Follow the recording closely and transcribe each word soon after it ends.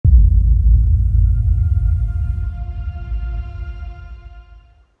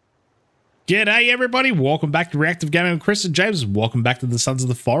G'day everybody, welcome back to Reactive Gaming with Chris and James. Welcome back to the Sons of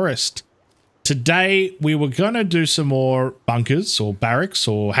the Forest. Today we were going to do some more bunkers or barracks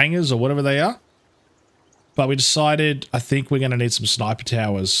or hangars or whatever they are. But we decided I think we're going to need some sniper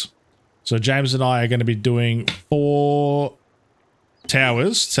towers. So James and I are going to be doing 4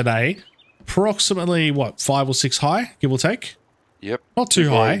 towers today. Approximately, what, 5 or 6 high, give or take? Yep. Not too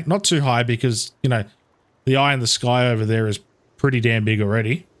high. Not too high because, you know, the eye in the sky over there is pretty damn big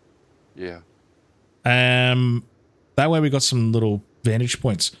already. Yeah. That way we got some little vantage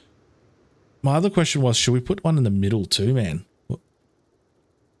points. My other question was, should we put one in the middle too, man?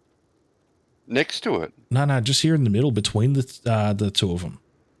 Next to it? No, just here in the middle between the two of them.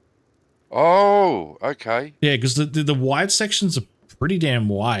 Oh, okay. Yeah, because the wide sections are pretty damn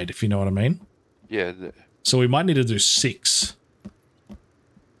wide, if you know what I mean. Yeah. So we might need to do 6.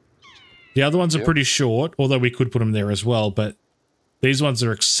 The other ones are pretty short, although we could put them there as well, but these ones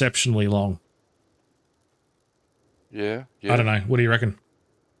are exceptionally long. Yeah. I don't know. What do you reckon?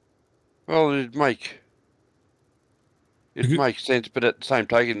 Well, it'd make sense, but at the same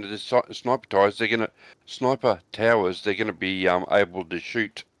time, the sniper towers, they're gonna be able to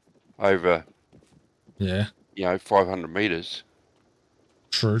shoot over. Yeah. 500 meters.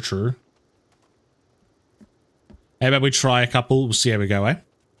 True. How about we try a couple? We'll see how we go, eh?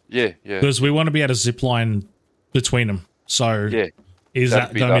 Yeah. Because we want to be able to zip line between them. So is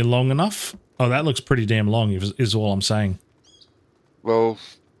that going to be long enough? Oh, that looks pretty damn long, is all I'm saying. Well,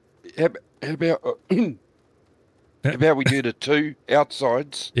 how about we do the 2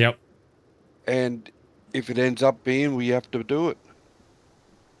 outsides? Yep. And if it ends up being, we have to do it.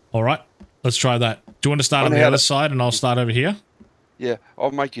 All right. Let's try that. Do you want to start on the other side and I'll start over here? Yeah,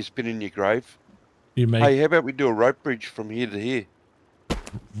 I'll make you spin in your grave. You may. Hey, how about we do a rope bridge from here to here?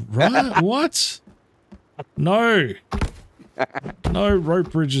 Right? What? No. No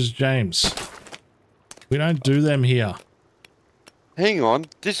rope bridges, James. We don't do them here. Hang on.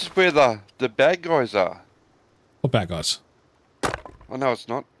 This is where the bad guys are. What bad guys? Oh, no, it's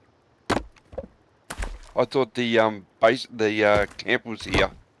not. I thought the camp was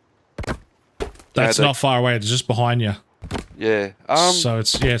here. That's not far away. It's just behind you. Yeah. So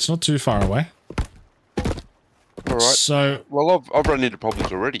it's not too far away. All right. So. Well, I've run into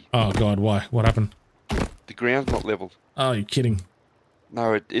problems already. Oh God, why? What happened? The ground's not leveled. Oh, you're kidding.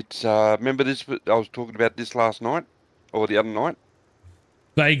 No, it's remember this? I was talking about this last night or the other night.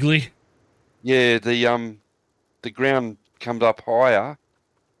 Vaguely. Yeah, the ground comes up higher,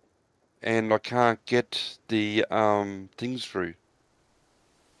 and I can't get the things through.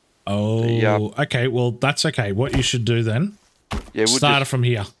 Oh, okay. Well, that's okay. What you should do then? Yeah, start it from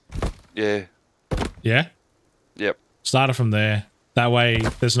here. Yeah. Yeah. Yep. Start it from there. That way,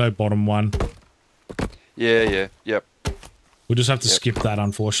 there's no bottom one. Yeah. Yep. We'll just have to skip that,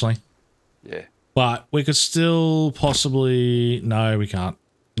 unfortunately. Yeah. But we could still possibly... No, we can't.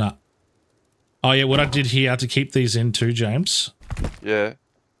 No. Oh, yeah, what I did here to keep these in too, James... Yeah.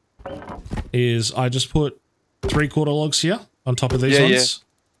 ...is I just put 3/4 logs here on top of these ones.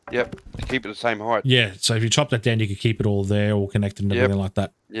 Yep, to keep it the same height. Yeah, so if you chop that down, you could keep it all there, all connected and everything like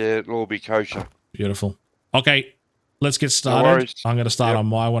that. Yeah, it'll all be kosher. Beautiful. Okay, let's get started. No worries. I'm going to start on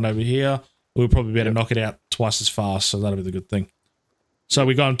my one over here. We'll probably better knock it out twice as fast, so that'll be the good thing. So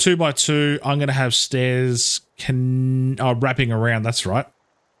we're going 2 by 2. I'm going to have stairs wrapping around. That's right.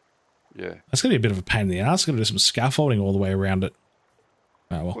 Yeah. That's going to be a bit of a pain in the ass. Going to do some scaffolding all the way around it.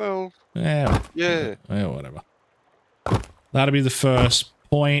 Oh, well. Yeah, whatever. That'll be the first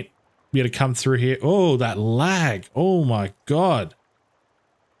point. Be able to come through here. Oh, that lag. Oh, my God.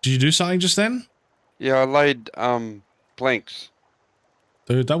 Did you do something just then? Yeah, I laid planks.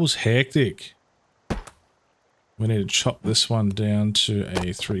 Dude, that was hectic. We need to chop this one down to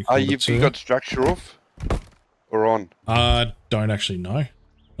a 3/4. You got structure off or on? Don't actually know.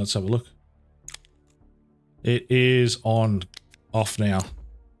 Let's have a look. It is off now.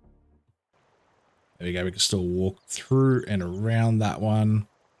 There we go. We can still walk through and around that one.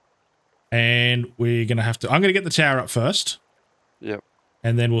 And we're going to have to... I'm going to get the tower up first. Yep.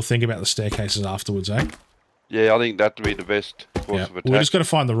 And then we'll think about the staircases afterwards, eh? Yeah, I think that would be the best course of attack. We just got to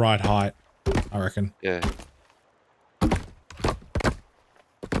find the right height, I reckon. Yeah.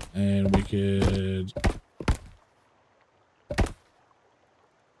 And we could...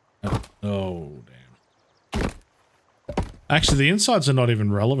 Oh, damn. Actually, the insides are not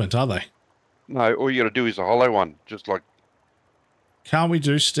even relevant, are they? No, all you got to do is a hollow one, just like... Can't we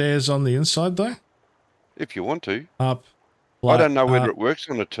do stairs on the inside, though? If you want to. Up. I don't know whether it works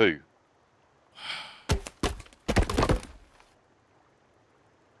on a 2.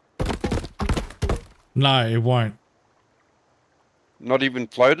 No, it won't. Not even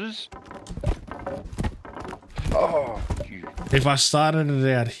floaters? Oh, you. If I started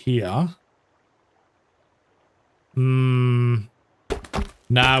it out here... Nah,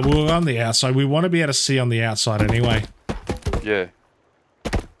 we're on the outside. We want to be able to see on the outside anyway. Yeah.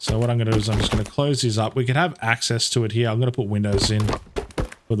 So what I'm going to do is I'm just going to close these up. We can have access to it here. I'm going to put windows in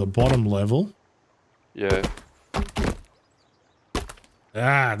for the bottom level. Yeah.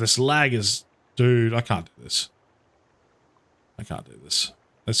 Ah, this lag is... Dude, I can't do this. I can't do this.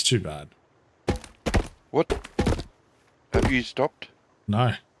 That's too bad. What? Have you stopped?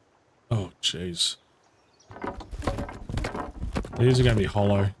 No. Oh, jeez. These are going to be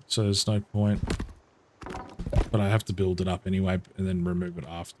hollow, so there's no point. But I have to build it up anyway and then remove it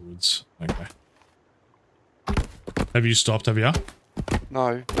afterwards. Okay. Have you stopped, have you?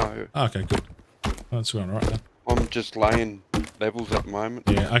 No, no. Okay, good. That's going right then. I'm just laying levels at the moment.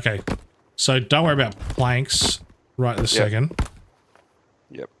 Yeah, okay. So don't worry about planks right this second.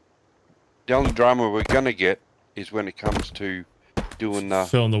 Yep. The only drama we're going to get is when it comes to doing the...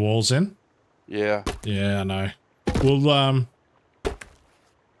 Filling the walls in? Yeah. Yeah, I know.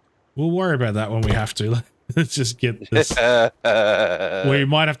 We'll worry about that when we have to. Let's just get this. We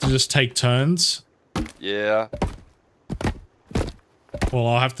might have to just take turns. Yeah. Well,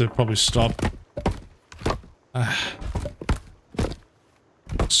 I'll have to probably stop.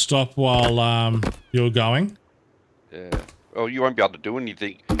 Stop while you're going. Yeah. Well, you won't be able to do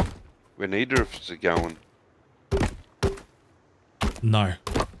anything when either of us are going. No.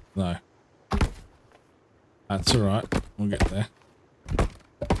 No. That's alright. We'll get there.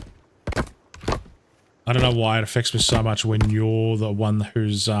 I don't know why it affects me so much when you're the one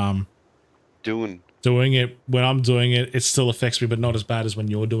who's Doing it. When I'm doing it, it still affects me, but not as bad as when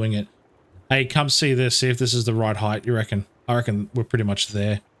you're doing it. Hey, come see this. See if this is the right height, you reckon? I reckon we're pretty much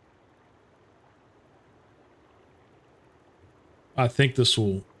there. I think this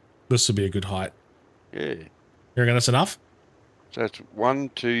will be a good height. Yeah. You reckon that's enough? So it's 1,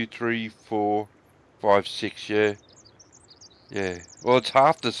 2, 3, 4, 5, 6. Yeah. Yeah. Well, it's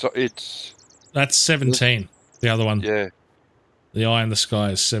half the. It's. That's 17. The other one. Yeah. The eye in the sky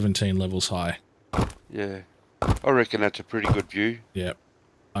is 17 levels high. Yeah. I reckon that's a pretty good view. Yep.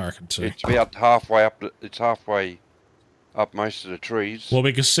 I reckon too. It's about halfway up. It's halfway up most of the trees. Well,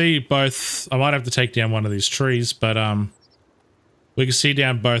 we can see both. I might have to take down one of these trees, but we can see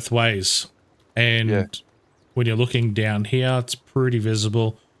down both ways. And when you're looking down here, it's pretty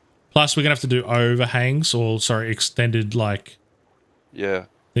visible. Plus, we're gonna have to do overhangs, or sorry, extended like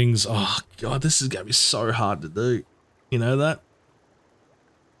things. Oh god, this is gonna be so hard to do. You know that?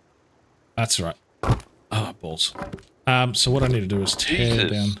 That's right. Oh, balls. So what I need to do is tear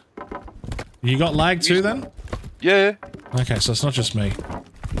down. You got lag too then? Yeah. Okay, so it's not just me.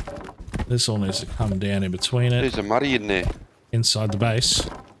 This all needs to come down in between it. There's a muddy in there. Inside the base.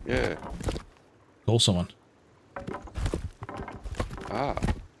 Yeah. Call someone. Ah.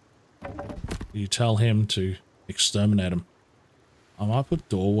 You tell him to exterminate him. I might put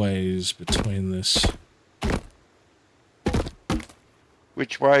doorways between this.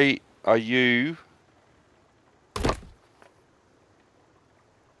 Which way are you?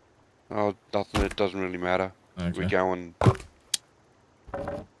 Oh, nothing. It doesn't really matter. Okay. We're going.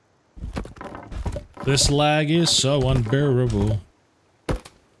 This lag is so unbearable. Okay.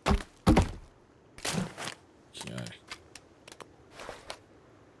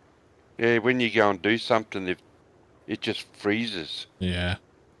 Yeah, when you go and do something, it just freezes. Yeah.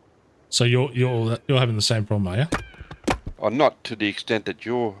 So you're having the same problem, are you? Oh, not to the extent that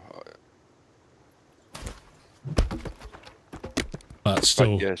you're. But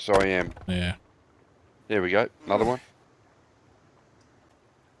still. But yes, I am. Yeah. There we go. Another one.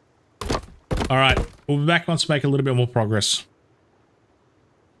 All right. We'll be back once we make a little bit more progress.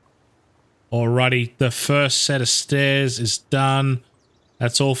 Alrighty. The first set of stairs is done.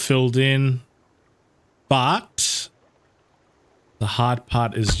 That's all filled in. But the hard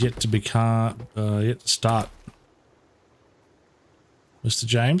part is yet to start. Mr.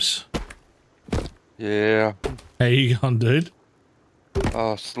 James? Yeah. How you going, dude?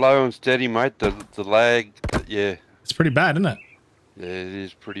 Oh, slow and steady, mate. The lag. Yeah. It's pretty bad, isn't it? Yeah, it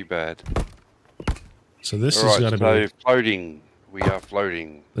is pretty bad. So this All has right, got to so be floating. We are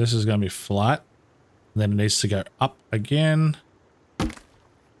floating. This is going to be flat. Then it needs to go up again.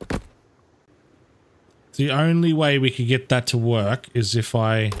 The only way we could get that to work is if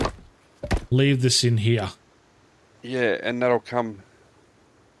I leave this in here. Yeah, and that'll come.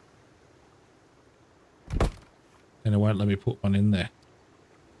 And it won't let me put one in there.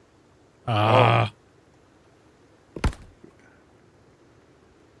 Ah.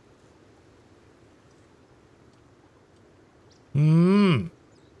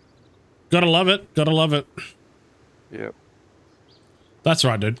 Gotta love it. Gotta love it. Yep. That's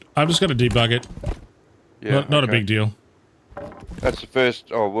right, dude. I'm just gonna debug it. Yeah. Not a big deal. That's the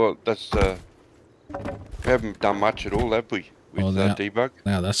first. Oh well, that's. We haven't done much at all, have we? With debug.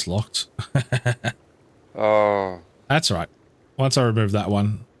 Now that's locked. Oh. That's right. Once I remove that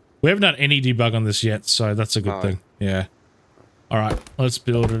one, we haven't done any debug on this yet, so that's a good thing. Yeah. All right, let's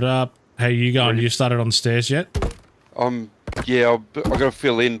build it up. Hey, you going? You started on the stairs yet? Yeah, I've got to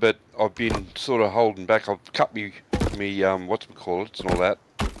fill in, but I've been sort of holding back. I've cut me whatchamacallits and all that,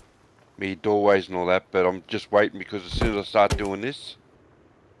 me doorways and all that, but I'm just waiting because as soon as I start doing this,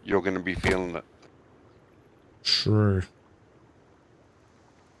 you're going to be feeling it. True.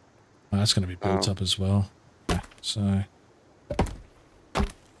 Oh, that's going to be built up as well. Okay, so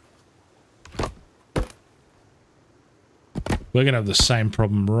we're going to have the same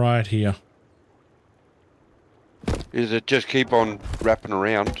problem right here. Is it just keep on wrapping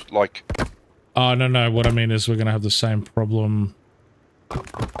around like... Oh, no. What I mean is we're going to have the same problem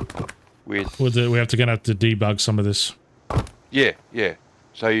with we have to debug some of this. Yeah.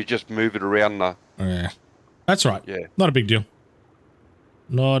 So you just move it around the... Yeah. That's right. Yeah. Not a big deal.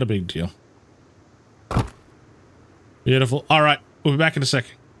 Not a big deal. Beautiful. All right. We'll be back in a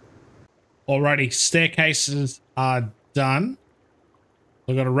second. Alrighty. Staircases are done.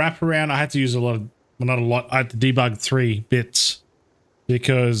 We've got to wrap around. I had to use a lot of... Well, not a lot. I had to debug 3 bits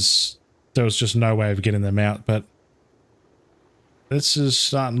because there was just no way of getting them out, but this is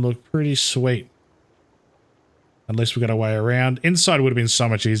starting to look pretty sweet. At least we got a way around. Inside would have been so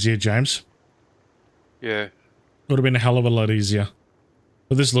much easier, James. Yeah. Would have been a hell of a lot easier.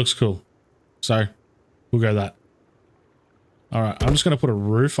 But this looks cool. So, we'll go that. Alright, I'm just going to put a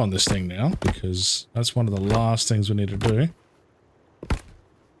roof on this thing now because that's one of the last things we need to do.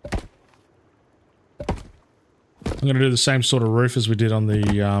 I'm going to do the same sort of roof as we did on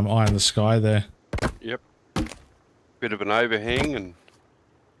the Eye in the Sky there. Yep. Bit of an overhang and...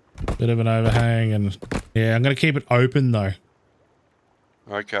 Bit of an overhang and... Yeah, I'm going to keep it open though.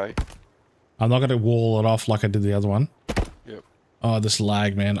 Okay. I'm not going to wall it off like I did the other one. Yep. Oh, this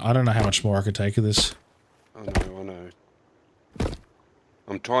lag, man. I don't know how much more I could take of this. I know.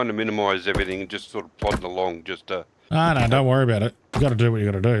 I'm trying to minimize everything and just sort of plodding along just to... Ah, no, don't worry about it. You got to do what you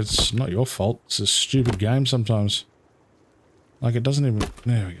got to do. It's not your fault. It's a stupid game sometimes. Like, it doesn't even...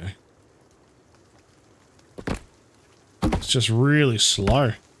 There we go. It's just really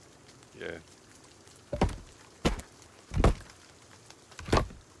slow. Yeah.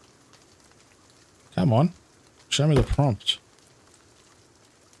 Come on. Show me the prompt.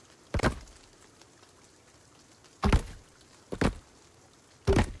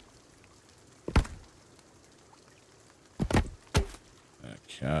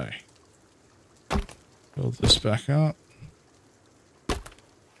 Okay. Build this back up.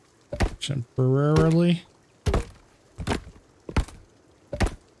 Temporarily.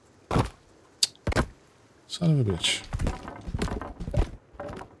 Son of a bitch.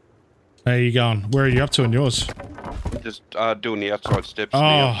 How you going? Where are you up to in yours? Just doing the outside steps.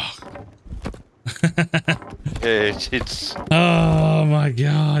 Oh. Yeah, it's... Oh my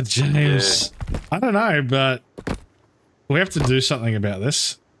god, James. Yeah. I don't know, but we have to do something about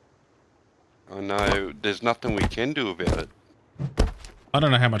this. I know. There's nothing we can do about it. I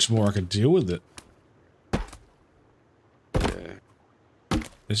don't know how much more I could deal with it. Yeah.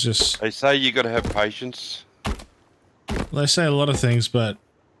 It's just... They say you got to have patience. They say a lot of things, but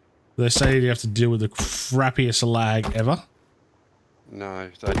they say you have to deal with the crappiest lag ever. No,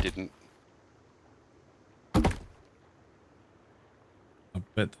 they didn't. I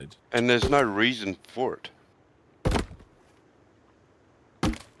bet they did. And there's no reason for it.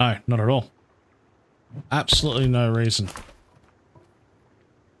 No, not at all. Absolutely no reason.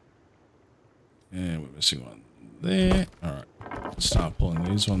 Yeah, we're missing one there. Alright, let's start pulling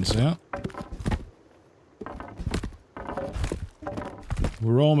these ones out.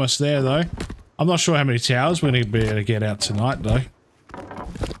 We're almost there, though. I'm not sure how many towers we're going to be able to get out tonight, though.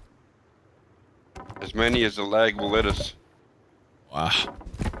 As many as the lag will let us. Wow.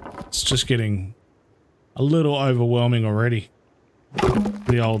 It's just getting a little overwhelming already.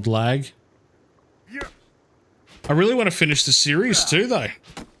 The old lag. I really want to finish the series too, though.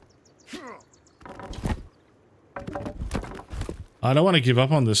 I don't want to give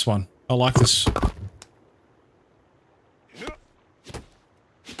up on this one. I like this.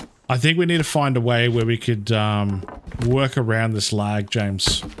 I think we need to find a way where we could work around this lag,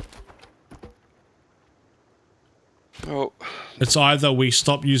 James. Oh. It's either we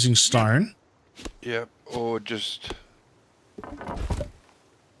stop using stone. Yep, or just...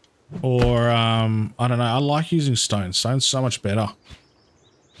 Or, I don't know. I like using stone. Stone's so much better.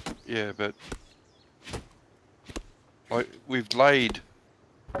 Yeah, but we've laid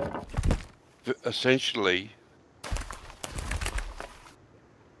essentially.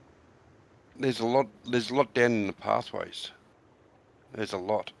 There's a lot down in the pathways. There's a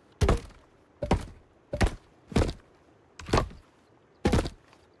lot.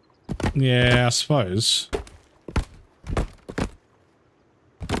 Yeah, I suppose.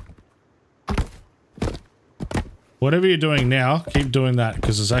 Whatever you're doing now, keep doing that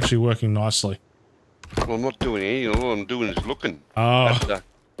because it's actually working nicely. Well, I'm not doing anything. All I'm doing is looking. Oh,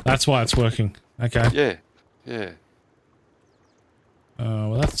 that's why it's working. Okay. Yeah, yeah.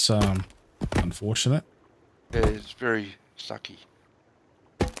 Well, that's unfortunate. Yeah, it's very sucky.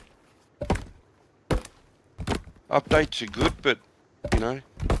 Updates are good, but you know,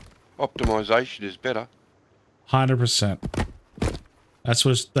 optimization is better. 100%. That's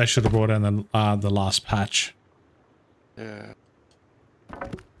what they should have brought in the last patch. Yeah.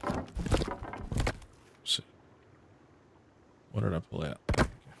 So, what did I pull out?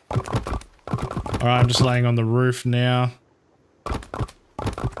 All right, I'm just laying on the roof now.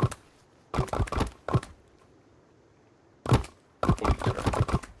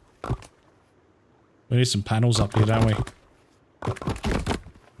 We need some panels up here, don't we?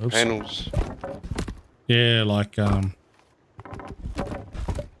 Oops. Panels. Yeah, like for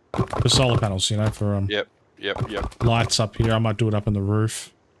solar panels, you know, for Yep. lights up here. I might do it up on the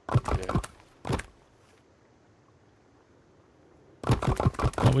roof. Yeah.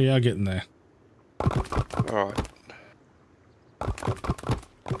 But we are getting there. All right.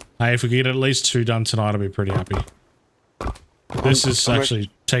 Hey, if we get at least 2 done tonight, I'll be pretty happy. This is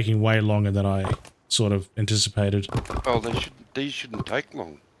actually taking way longer than I sort of anticipated. Oh, these shouldn't take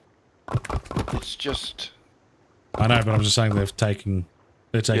long. It's just. I know, but I'm just saying they're taking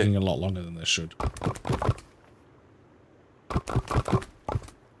a lot longer than they should.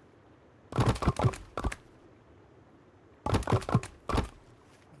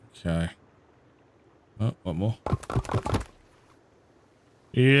 Okay. Oh, one more.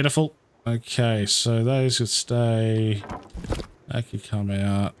 Beautiful. Okay, so those could stay. That could come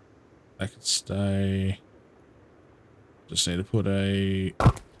out. That could stay. Just need to put a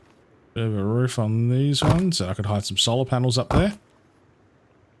bit of a roof on these ones. I could hide some solar panels up there.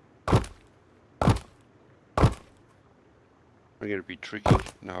 I'm gonna be tricky.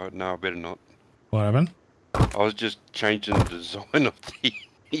 No, I better not. What happened? I was just changing the design of the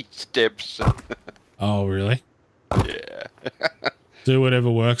steps. Oh, really? Yeah. Do whatever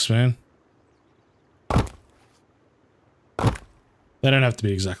works, man. They don't have to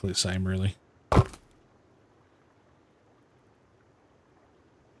be exactly the same, really.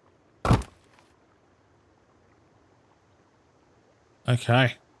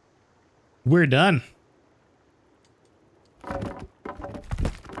 Okay. We're done. Let's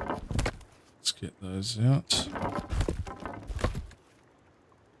get those out.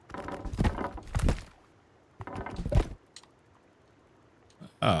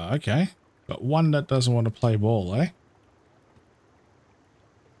 Oh, okay. Got one that doesn't want to play ball, eh?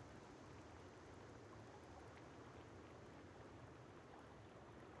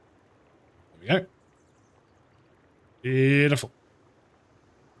 There we go. Beautiful.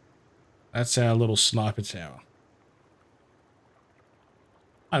 That's our little sniper tower.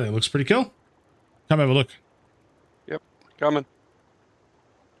 I think it looks pretty cool. Come have a look. Yep, coming.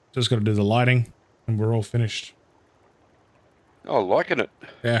 Just got to do the lighting and we're all finished. Oh, liking it.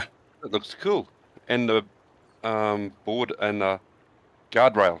 Yeah. It looks cool. And the board and the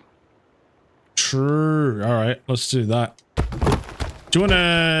guardrail. True. All right, let's do that. Do you want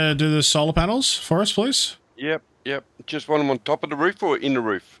to do the solar panels for us, please? Yep. Just want them on top of the roof or in the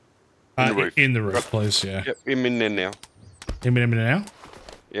roof? In the roof. In the roof, please, yeah. Yep, I'm in there now. In there now?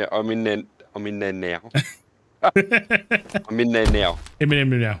 Yeah, I'm in there now. I'm in there now. In there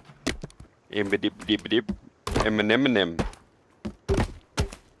now. M&M.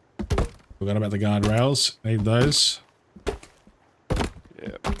 Forgot about the guardrails. Need those.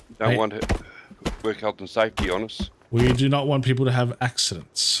 Yeah, don't want to work health and safety on us. We do not want people to have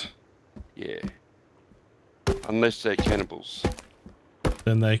accidents. Yeah. Unless they're cannibals.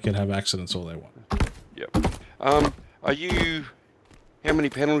 Then they can have accidents all they want. Yep. Are you... How many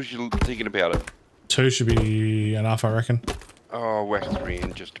panels you thinking about it? 2 should be enough, I reckon. Oh, whack 3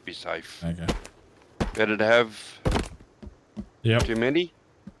 in just to be safe. Okay. Better to have... Yep. Too many?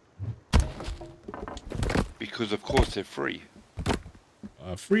 Because of course they're free.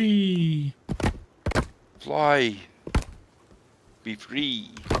 Free. Fly. Be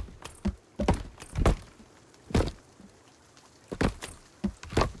free.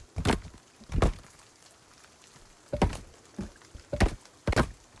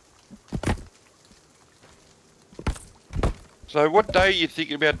 So what day are you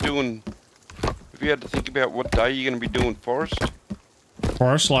thinking about doing? If you had to think about what day you're going to be doing forest?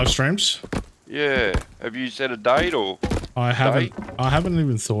 Forest live streams. Yeah. Have you set a date or? I haven't. I haven't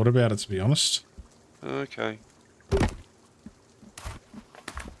even thought about it, to be honest. Okay.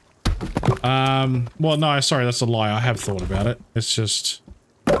 Well, no, sorry, that's a lie. I have thought about it. It's just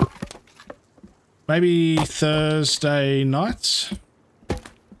maybe Thursday nights.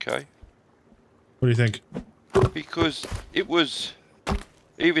 Okay. What do you think? Because it was,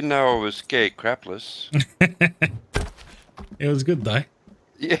 even though I was scared crapless. It was good though.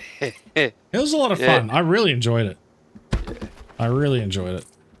 Yeah. It was a lot of fun. I really enjoyed it. Yeah. I really enjoyed it.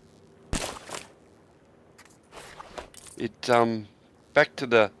 It back to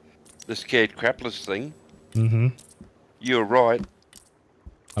the scared crapless thing. Mm-hmm. You're right.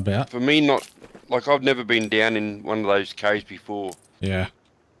 About? For me, not like I've never been down in one of those caves before. Yeah.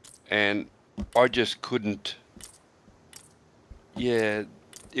 And I just couldn't. Yeah,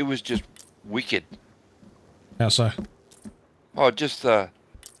 it was just wicked. How so? Oh, just how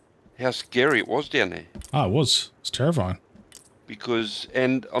scary it was down there. Oh, it was. It's terrifying. Because,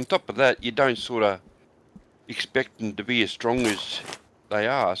 and on top of that, you don't sort of expect them to be as strong as they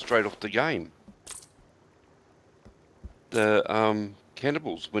are straight off the game. The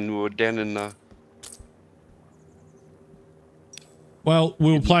cannibals, when we were down in the... Well,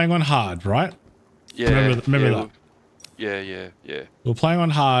 we were playing on hard, right? Yeah. Remember that? Yeah. We were playing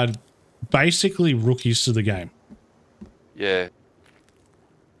on hard, basically rookies to the game. Yeah.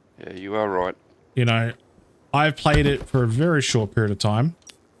 Yeah, you are right. You know, I've played it for a very short period of time.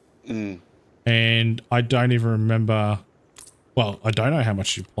 Mm. And I don't even remember... Well, I don't know how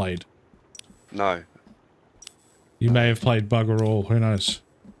much you played. No. You may have played bugger all. Who knows?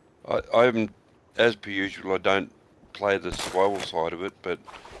 I haven't, as per usual, I don't play the survival side of it, but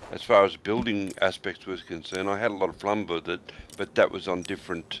as far as building aspects was concerned, I had a lot of fun with it, but that was on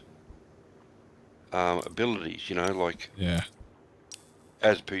different abilities, you know, like... Yeah.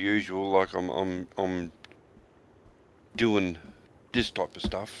 As per usual, like I'm doing this type of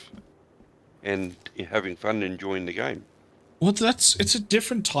stuff and having fun and enjoying the game. Well, it's a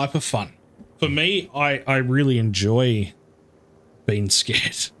different type of fun. For me, I really enjoy being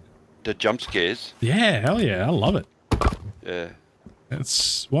scared. The jump scares. Yeah, hell yeah, I love it. Yeah.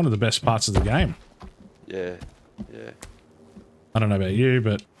 It's one of the best parts of the game. Yeah. I don't know about you,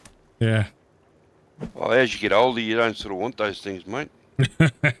 but yeah. Well, as you get older, you don't sort of want those things, mate.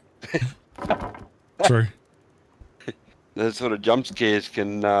 True. Those sort of jump scares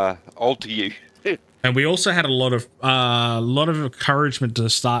can alter you. And we also had a lot of encouragement to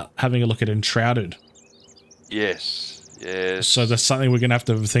start having a look at Intruders. Yes. So that's something we're gonna have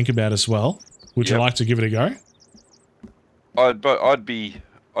to think about as well. Would you like to give it a go? I'd be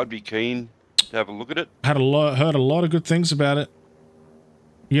keen to have a look at it. Heard a lot of good things about it.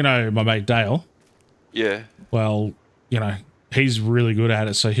 You know, my mate Dale. Yeah. Well, you know, he's really good at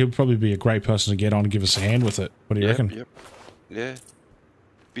it, so he'll probably be a great person to get on and give us a hand with it. What do you reckon? Yep. Yeah.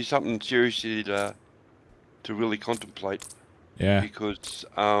 Be something seriously to really contemplate. Yeah. Because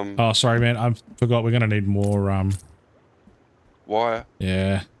oh, sorry, man. I forgot we're gonna need more wire.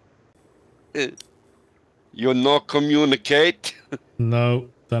 Yeah. You not communicate? No,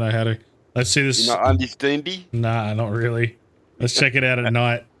 don't know how to. Let's see this. You not understand me? Nah, not really. Let's check it out at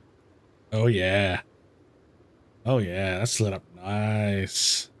night. Oh yeah. Oh yeah, that's lit up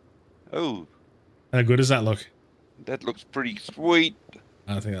nice. Oh. How good does that look? That looks pretty sweet.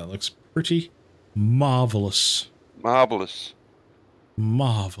 I think that looks pretty marvelous. Marvelous.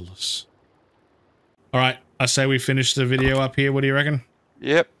 Marvelous. All right, I say we finish the video up here. What do you reckon?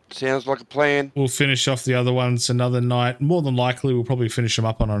 Yep, sounds like a plan. We'll finish off the other ones another night. More than likely, we'll probably finish them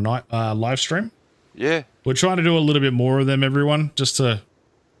up on a night live stream. Yeah. We're trying to do a little bit more of them, everyone, just to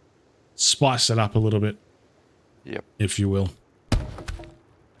spice it up a little bit. Yep. If you will.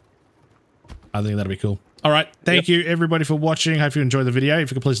 I think that'll be cool. All right. Thank you, everybody, for watching. Hope you enjoyed the video.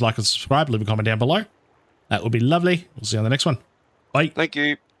 If you could please like and subscribe, leave a comment down below. That would be lovely. We'll see you on the next one. Bye. Thank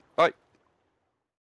you.